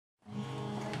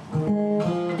I'm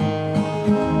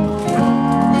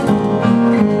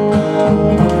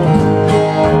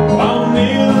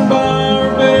kneeling by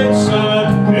her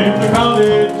bedside in the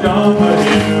cottage on the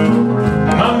hill.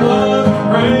 My mother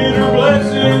prayed her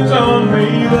blessings on me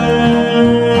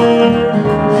there.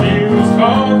 She was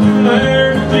talking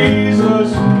there to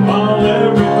Jesus while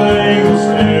everything was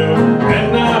still,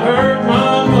 and I heard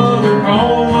my mother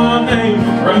call my name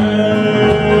in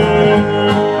prayer.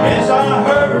 Yes, I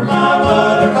heard my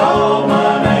mother call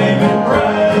my name in prayer.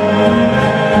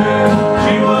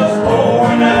 She was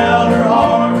pouring out her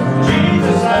heart to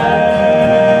Jesus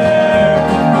there.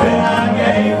 When I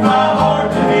gave my heart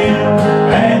to Him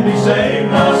and He saved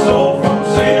my soul from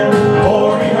sin,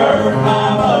 for He heard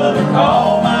my mother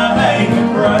call my name in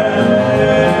prayer.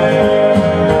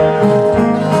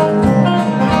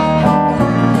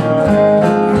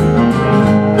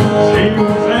 She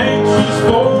was anxious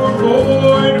for a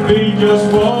boy to be just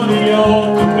what he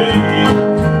ought to be.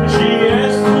 She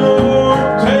asked the Lord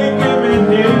to take him in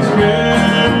His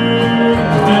care.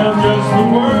 Now just the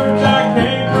words I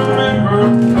can't remember,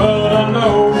 but I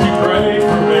know she prayed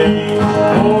for me,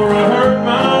 for I heard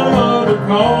my mother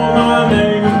call my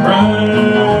name in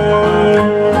prayer.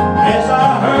 Yes, I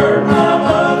heard my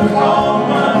mother call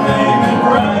my name in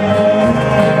prayer.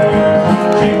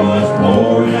 She was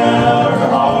pouring out her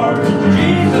heart to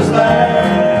Jesus there.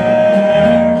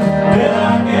 Then I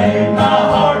gave my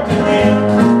heart to Him,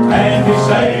 and He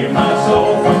saved my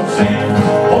soul from sin,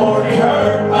 for He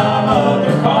heard my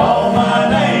mother call my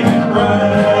name in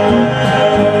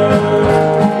prayer.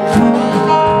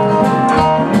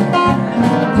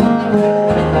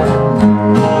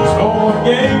 So I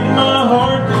gave my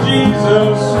heart to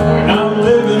Jesus, and I'm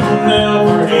living now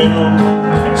for Him.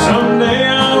 And someday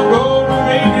I'll go to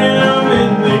meet Him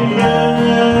in the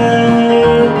end.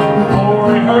 For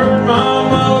He heard my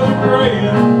mother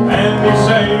praying, and He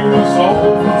saved my soul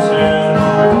from sin.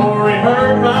 For He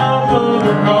heard my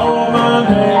mother call my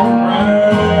name in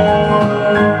prayer.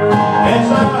 Yes,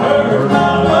 I heard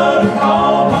my mother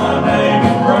call my name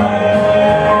in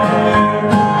prayer.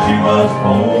 She was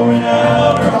pouring